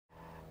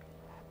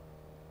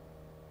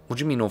What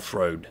do you mean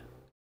off-road?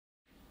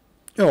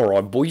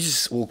 Alright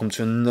boys, welcome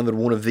to another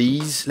one of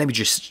these. Let me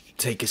just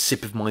take a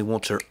sip of my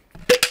water.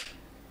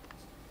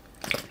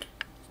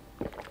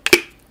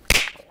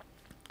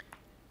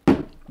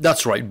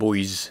 That's right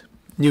boys,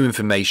 new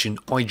information,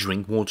 I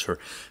drink water.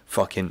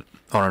 Fucking,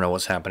 I don't know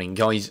what's happening.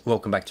 Guys,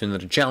 welcome back to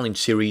another challenge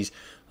series.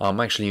 I'm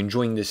actually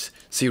enjoying this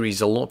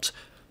series a lot.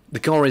 The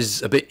car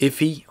is a bit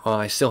iffy,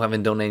 I still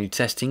haven't done any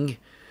testing.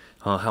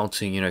 How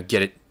to,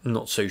 get it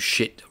not so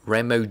shit.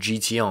 Remo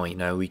GTI,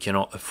 no, we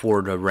cannot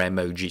afford a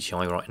Remo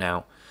GTI right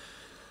now.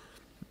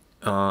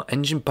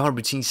 Engine power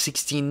between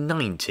 60 and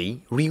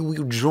 90, rear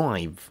wheel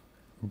drive,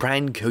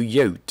 brand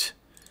Coyote.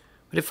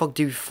 Where the fuck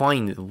do you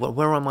find,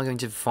 where am I going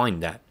to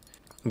find that?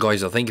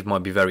 Guys, I think it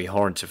might be very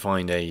hard to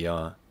find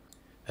a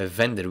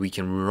event that we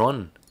can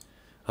run.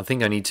 I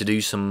think I need to do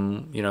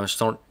some,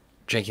 start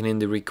checking in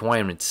the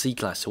requirements.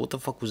 C-Class, so what the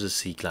fuck was a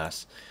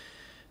C-Class?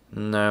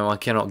 No, I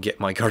cannot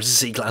get my car to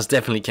C-Class,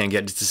 definitely can't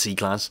get it to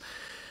C-Class.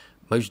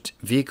 Most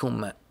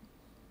vehicle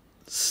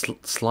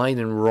slide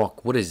and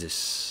rock, what is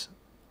this?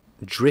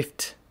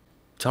 Drift,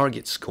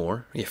 target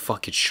score, yeah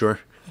fuck it, sure.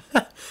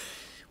 What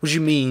do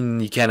you mean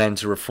you can't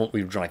enter a front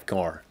wheel drive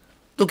car?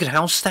 Look at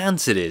how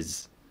stance it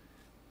is.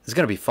 It's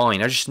gonna be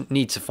fine, I just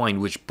need to find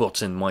which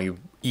button my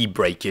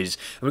e-brake is.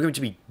 And we're going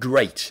to be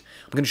great.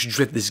 I'm going to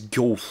drift this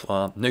Golf,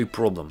 no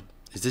problem.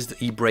 Is this the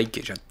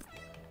e-brake?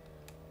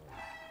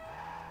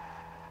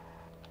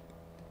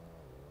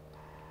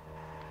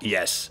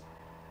 Yes.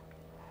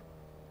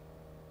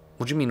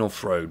 What do you mean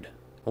off-road?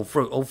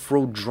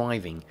 Off-road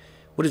driving.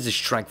 What is this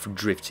track for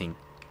drifting?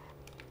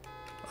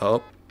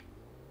 Oh.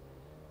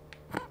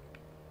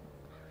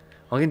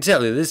 I can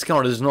tell you, this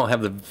car does not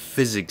have the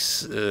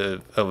physics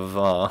of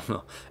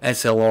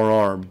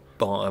SLRR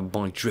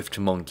by Drift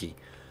Monkey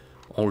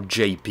or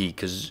JP,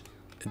 because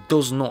it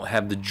does not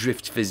have the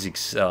drift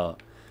physics that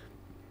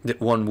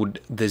one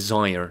would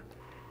desire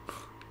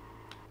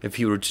if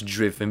you were to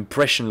drift.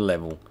 Impression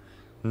level,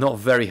 not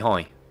very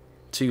high.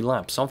 2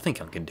 laps, I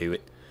think I can do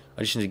it.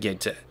 I just need to get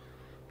to...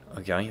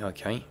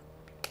 Okay.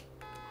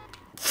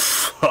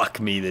 Fuck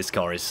me, this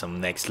car is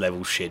some next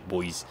level shit,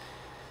 boys.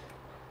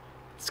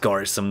 This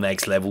car is some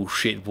next level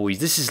shit, boys.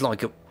 This is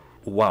like a...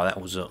 Wow,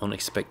 that was an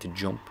unexpected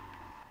jump.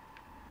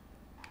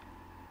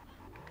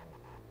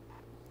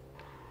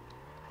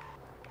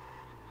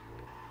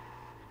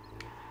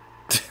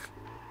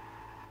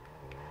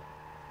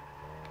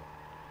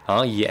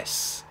 Ah,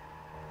 yes.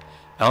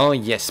 Ah,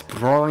 yes,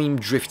 prime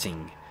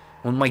drifting.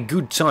 On my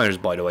good tires,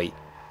 by the way.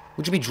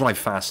 Would you be drive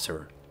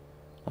faster?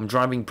 I'm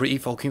driving pretty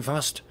fucking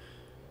fast.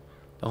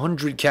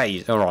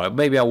 100k. Alright,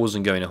 maybe I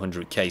wasn't going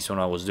 100k when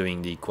I was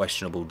doing the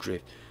questionable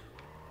drift.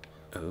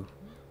 Oh.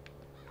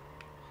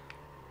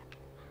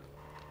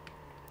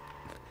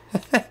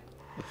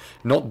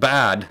 Not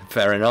bad,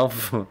 fair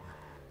enough.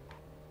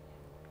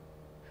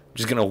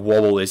 Just gonna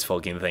wobble this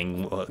fucking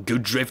thing.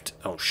 Good drift.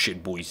 Oh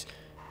shit, boys.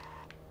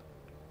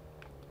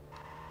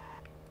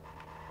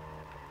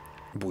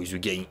 Boys, we're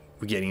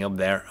getting up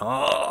there.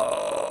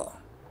 Oh.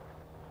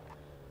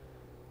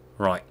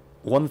 Right,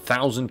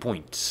 1,000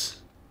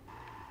 points.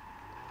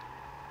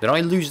 Did I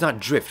lose that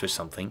drift or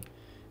something?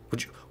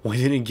 Why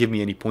didn't it give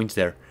me any points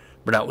there?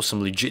 But that was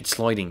some legit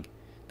sliding.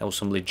 That was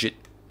some legit.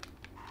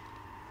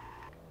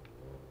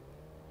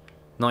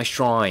 Nice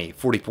try,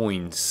 40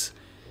 points.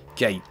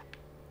 Okay,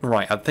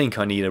 right, I think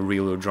I need a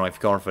rear-wheel drive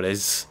car for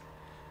this.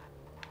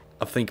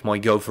 I think my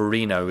go for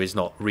Reno is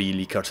not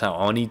really cut out.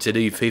 I need to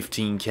do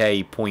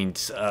 15k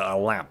points a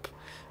lap.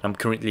 I'm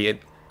currently at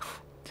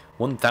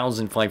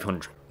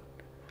 1,500.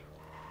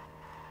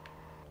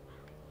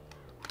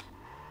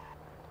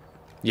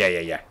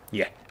 Yeah.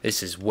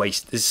 This is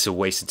a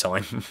waste of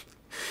time.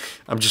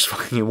 I'm just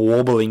fucking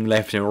wobbling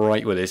left and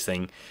right with this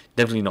thing.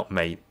 Definitely not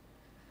made.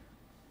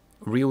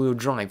 Rear-wheel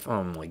drive.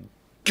 Oh my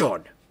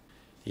god.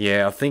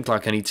 Yeah, I think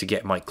like I need to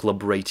get my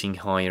club rating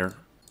higher.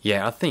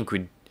 Yeah, I think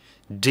we're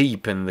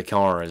deep in the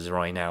cars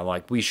right now.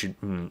 Like we should.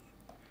 We're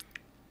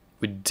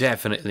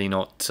definitely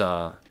not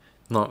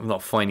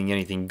finding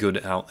anything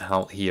good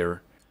out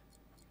here.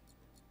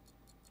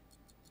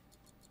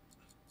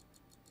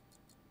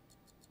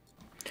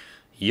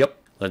 Yep,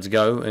 let's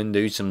go and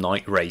do some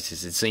night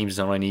races. It seems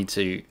that I need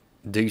to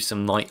do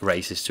some night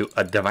races to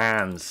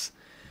advance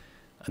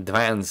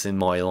in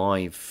my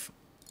life.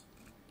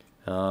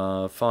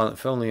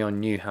 If only I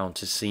knew how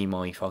to see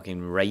my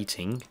fucking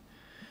rating.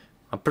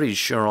 I'm pretty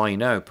sure I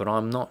know, but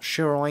I'm not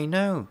sure I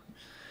know.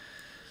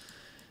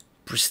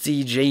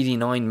 Prestige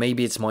 89,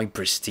 maybe it's my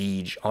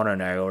prestige, I don't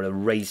know, or the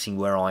racing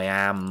where I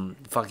am.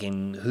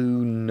 Fucking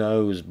who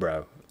knows,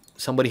 bro.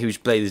 Somebody who's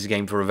played this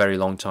game for a very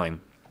long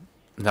time.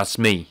 That's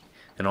me.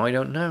 And I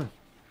don't know.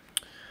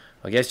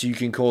 I guess you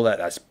can call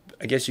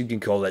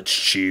that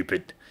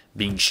stupid.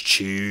 Being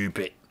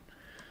stupid.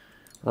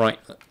 Right,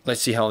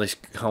 let's see how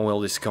well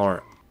this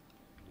car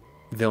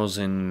does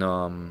in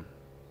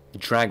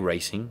drag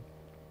racing.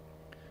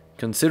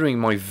 Considering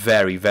my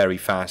very, very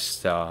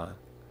fast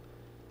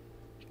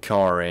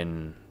car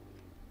in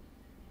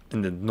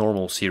the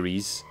normal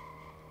series.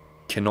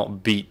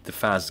 cannot beat the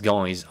fast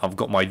guys. I've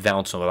got my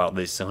doubts about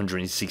this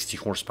 160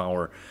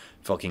 horsepower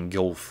fucking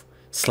Golf.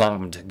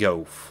 Slammed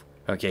Golf.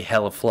 Okay,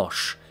 hella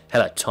flush,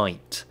 hella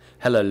tight,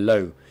 hella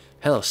low,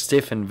 hella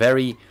stiff and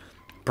very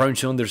prone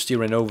to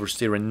understeer and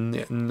oversteer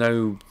and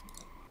no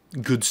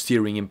good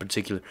steering in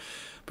particular.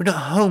 But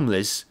not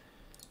homeless.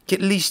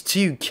 Get at least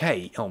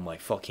 2k. Oh my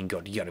fucking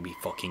god, you gotta be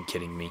fucking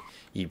kidding me.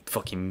 You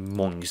fucking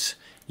mongs.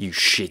 You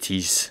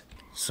shitties.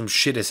 Some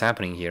shit is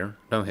happening here.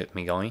 Don't hit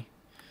me, guy.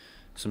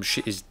 Some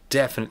shit is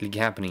definitely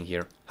happening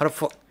here. How the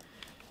fuck?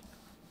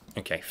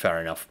 Okay,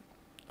 fair enough.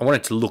 I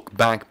wanted to look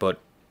back, but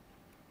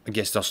I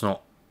guess that's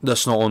not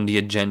on the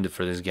agenda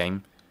for this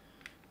game.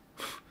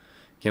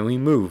 Can we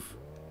move?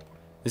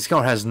 This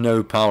car has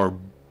no power.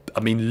 I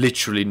mean,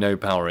 literally no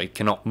power. It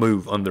cannot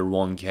move under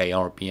 1k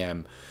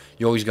RPM.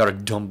 You always gotta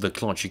dump the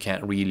clutch. You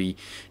can't really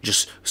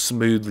just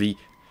smoothly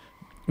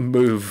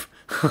move.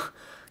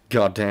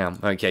 God damn.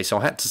 Okay, so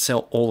I had to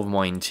sell all of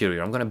my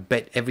interior. I'm gonna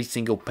bet every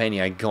single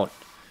penny I got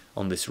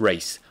on this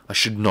race. I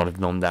should not have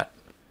done that.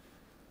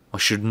 I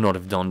should not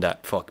have done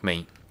that. Fuck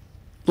me.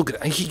 Look at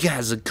that. He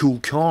has a cool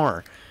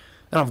car.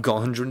 And I've got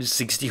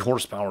 160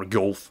 horsepower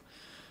Golf.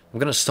 I'm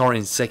gonna start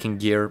in second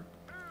gear,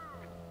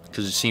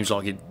 because it seems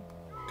like it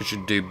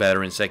should do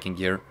better in second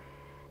gear.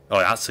 Oh,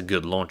 that's a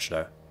good launch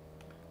though.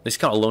 This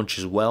car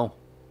launches well.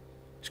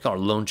 This car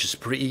launches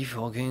pretty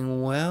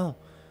fucking well.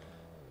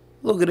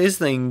 Look at this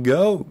thing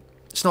go.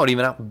 It's not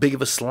even that big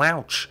of a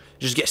slouch.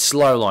 It just gets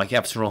slow like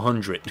after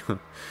 100.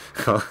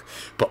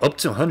 But up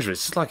to 100,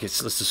 it's like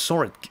it's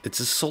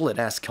a solid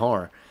ass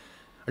car.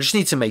 I just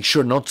need to make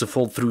sure not to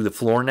fall through the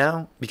floor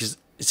now, because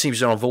it seems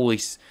that I've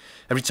always,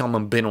 every time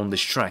I've been on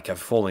this track, I've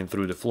fallen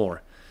through the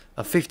floor.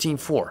 A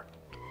 15.4.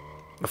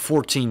 A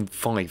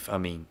 14.5, I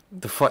mean.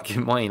 The fuck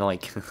am I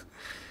like?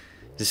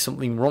 Is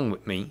something wrong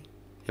with me?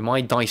 Am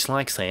I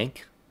dyslexic?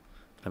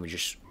 Let me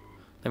just,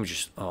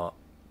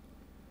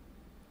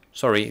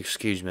 sorry,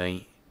 excuse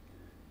me.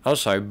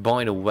 Also,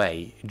 by the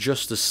way,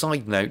 just a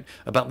side note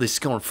about this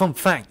car. Fun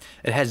fact,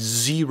 it has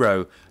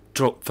zero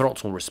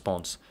throttle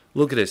response.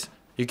 Look at this.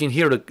 You can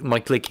hear my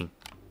clicking.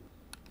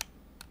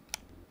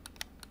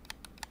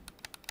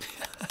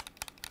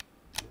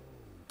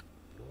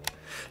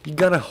 You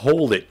gotta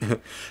hold it.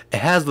 It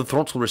has the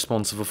throttle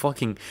response of a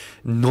fucking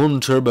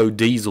non-turbo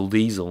diesel.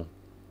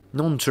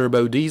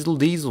 Non-turbo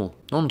diesel.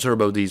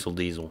 Non-turbo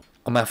diesel.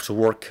 I'm after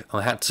work.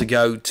 I had to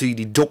go to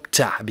the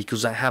doctor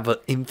because I have an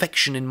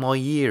infection in my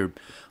ear.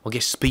 I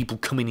guess people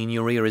coming in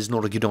your ear is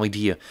not a good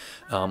idea.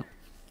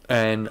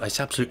 And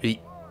it's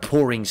absolutely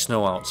pouring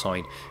snow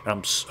outside. And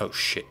I'm oh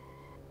shit.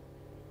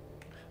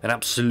 And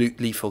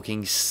absolutely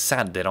fucking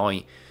sad that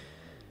I'll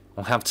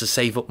have to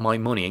save up my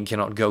money and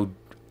cannot go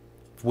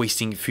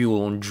wasting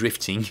fuel on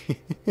drifting.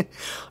 I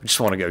just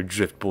want to go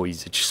drift,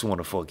 boys. I just want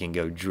to fucking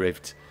go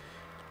drift.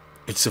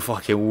 It's a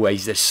fucking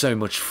waste. There's so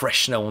much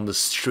fresh snow on the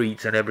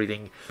streets and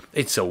everything.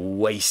 It's a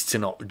waste to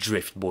not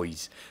drift,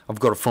 boys. I've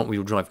got a front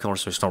wheel drive car,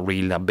 so it's not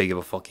really that big of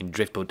a fucking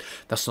drift, but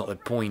that's not the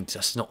point.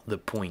 That's not the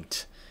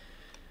point.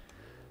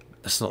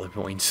 That's not the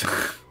point.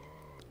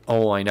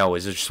 All I know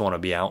is I just want to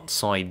be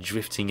outside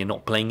drifting and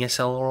not playing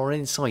SLRR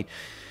inside.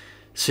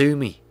 Sue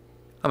me.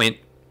 I mean,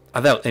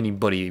 I doubt any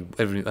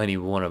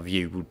one of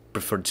you would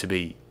prefer to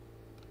be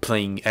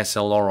playing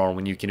SLRR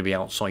when you can be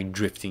outside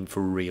drifting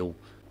for real.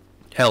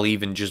 Hell,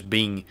 even just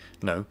being...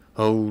 No.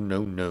 Oh,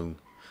 no.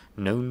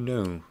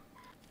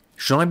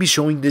 Should I be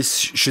showing this...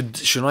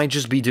 Should I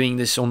just be doing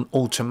this on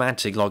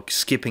automatic, like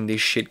skipping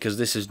this shit, because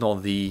this is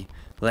not the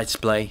Let's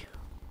Play?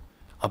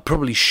 I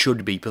probably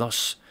should be, but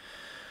that's...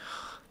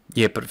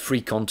 Yeah, but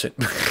free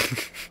content.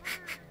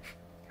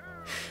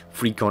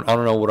 Free content. I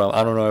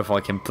don't know if I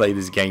can play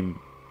this game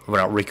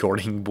without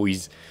recording,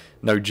 boys.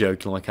 No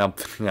joke. Like I'm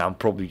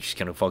probably just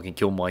gonna fucking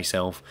kill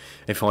myself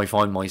if I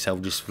find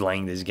myself just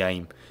playing this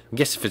game. I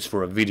guess if it's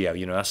for a video,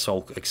 you know, that's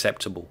all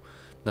acceptable.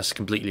 That's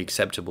completely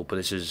acceptable. But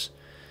this is,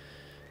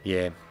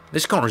 yeah,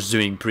 this car is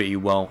doing pretty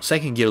well.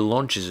 Second gear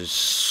launches is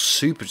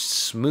super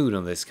smooth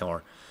on this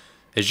car.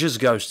 It just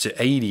goes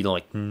to 80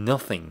 like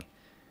nothing.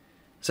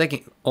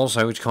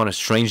 Also, it's kind of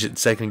strange that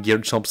second gear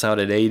tops out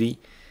at 80,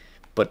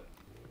 but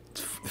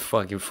it's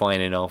fucking fine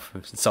enough.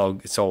 It's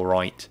all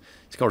right.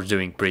 This car's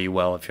doing pretty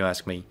well, if you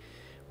ask me.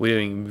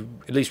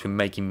 At least we're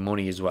making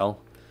money as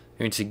well.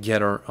 We're going to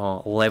get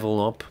our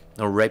level up,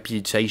 our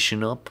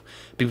reputation up.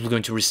 People are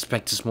going to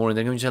respect us more, and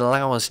they're going to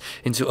allow us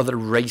into other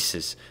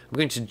races.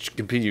 I'm just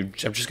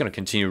going to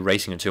continue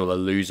racing until I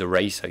lose a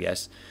race, I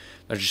guess.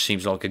 That just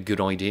seems like a good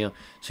idea.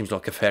 Seems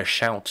like a fair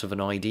shout of an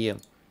idea.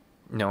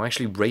 No, I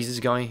actually raised this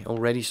guy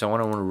already, so I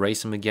don't want to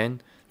race him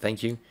again.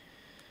 Thank you.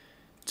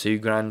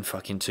 $2,000,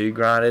 fucking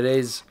 $2,000 it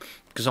is.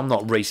 Because I'm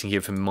not racing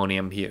here for money.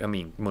 I'm here. I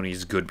mean, money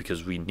is good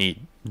because we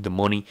need the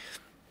money.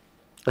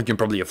 I can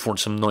probably afford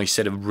some nice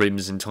set of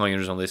rims and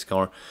tires on this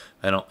car,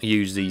 and I'll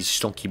use these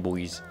stocky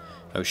boys.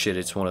 Oh shit,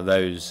 it's one of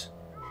those.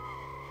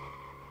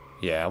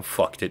 Yeah, I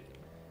fucked it.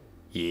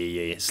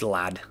 Yeah, it's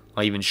lad.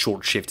 I even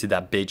short shifted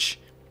that bitch.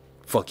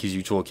 Fuck is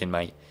you talking,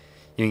 mate?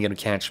 You ain't gonna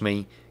catch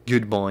me.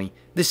 Goodbye.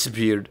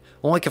 Disappeared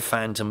like a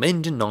phantom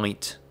in the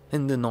night.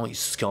 in the night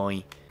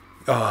sky.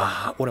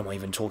 What am I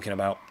even talking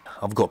about?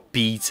 I've got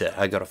pizza.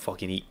 I gotta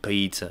fucking eat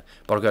pizza.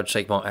 But I've got to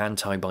take my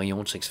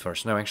antibiotics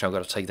first. No, actually, I've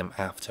got to take them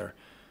after.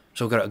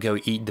 So I've got to go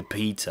eat the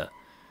pizza.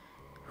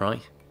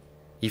 Right?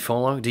 You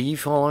follow? Do you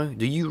follow?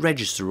 Do you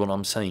register what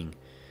I'm saying?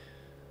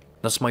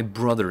 That's my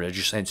brother that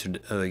just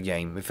entered the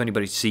game. If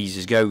anybody sees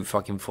us, go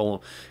fucking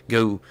follow.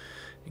 Go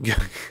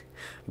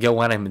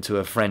at him to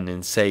a friend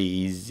and say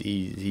he's a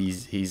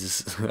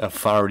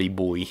farty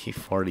boy.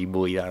 Farty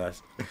boy, that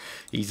is.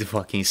 He's a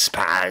fucking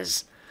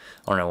spaz.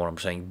 I don't know what I'm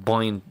saying.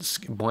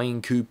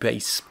 Buying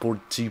Coupe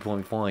Sport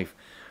 2.5.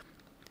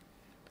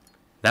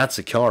 That's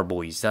a car,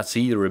 boys. That's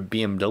either a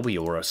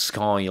BMW or a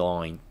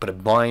Skyline. But a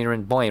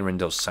Byron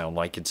does sound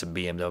like it's a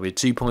BMW.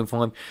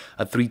 2.5,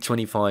 a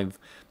 325.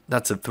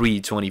 That's a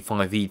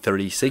 325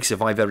 E36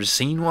 if I've ever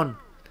seen one.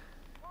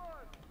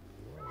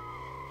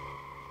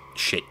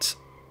 Shit.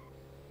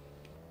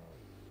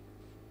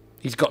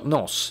 He's got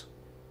NOS.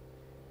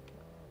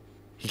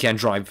 He can't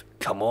drive.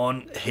 Come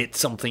on, hit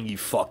something, you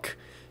fuck.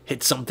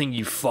 Hit something,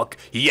 you fuck.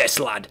 Yes,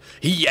 lad.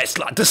 Yes,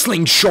 lad. The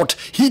slingshot.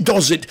 He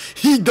does it.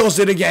 He does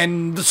it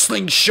again. The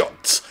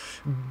slingshot.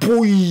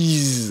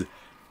 Boys.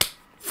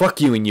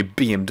 Fuck you and your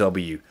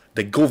BMW.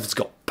 The Golf's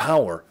got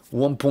power.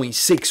 1.6,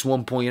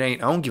 1.8. I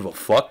don't give a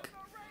fuck.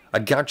 I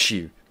got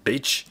you,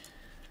 bitch.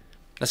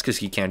 That's because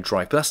he can't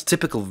drive. But that's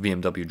typical of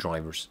BMW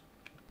drivers.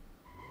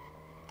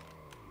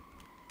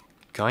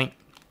 Okay.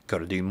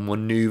 Gotta do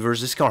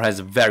maneuvers. This car has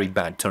a very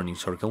bad turning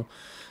circle.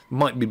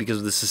 Might be because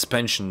of the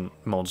suspension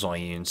mods I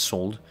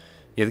installed.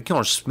 Yeah, the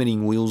car's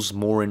spinning wheels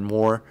more and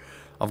more.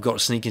 I've got a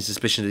sneaking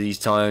suspicion that these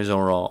tyres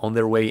are on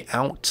their way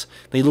out.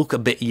 They look a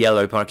bit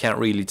yellow, but I can't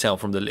really tell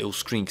from the little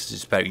screen because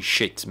it's very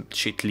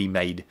shittily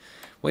made.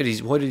 Why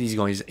do these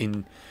guys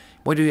in?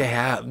 Why do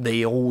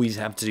they always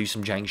have to do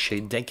some jank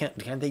shit?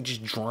 Can't they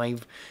just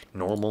drive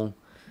normal?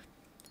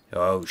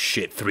 Oh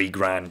shit! $3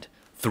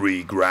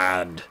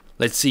 grand.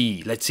 Let's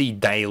see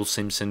Dale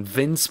Simpson,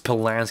 Vince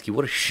Polanski.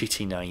 What a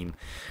shitty name.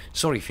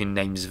 Sorry if your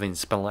name's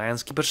Vince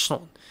Polanski, but it's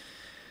not.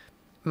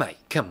 Mate,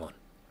 come on.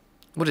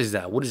 What is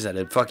that? What is that?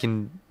 A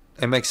fucking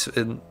MX?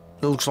 It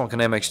looks like an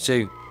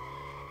MX2.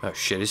 Oh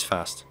shit, it's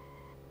fast.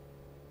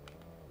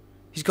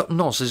 He's got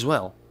NOS as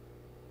well.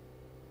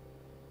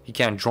 He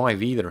can't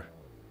drive either.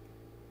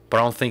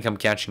 But I don't think I'm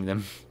catching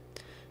them.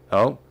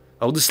 Oh,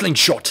 the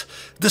slingshot!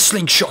 The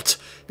slingshot!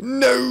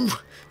 No!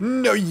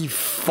 No, you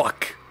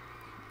fuck!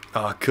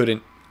 Oh, I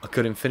couldn't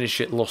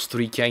finish it. Lost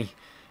 3k.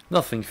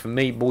 Nothing for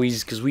me,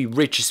 boys, because we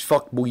rich as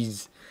fuck,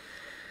 boys.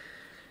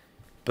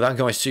 But that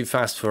guy's too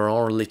fast for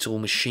our little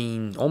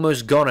machine.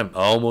 Almost got him.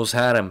 Almost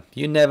had him.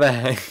 You never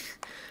had him.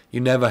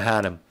 You never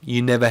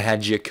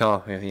had your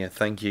car. Yeah,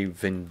 thank you,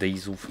 Vin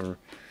Diesel, for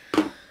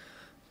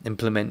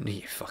implementing.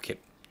 Yeah, fuck it.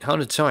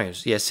 100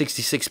 tires. Yeah,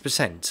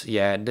 66%.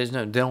 Yeah,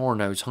 there are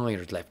no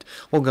tires left.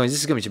 Well, guys,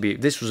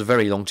 this was a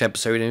very long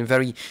episode and a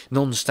very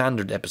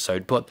non-standard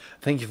episode. But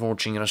thank you for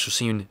watching, and I shall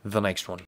see you in the next one.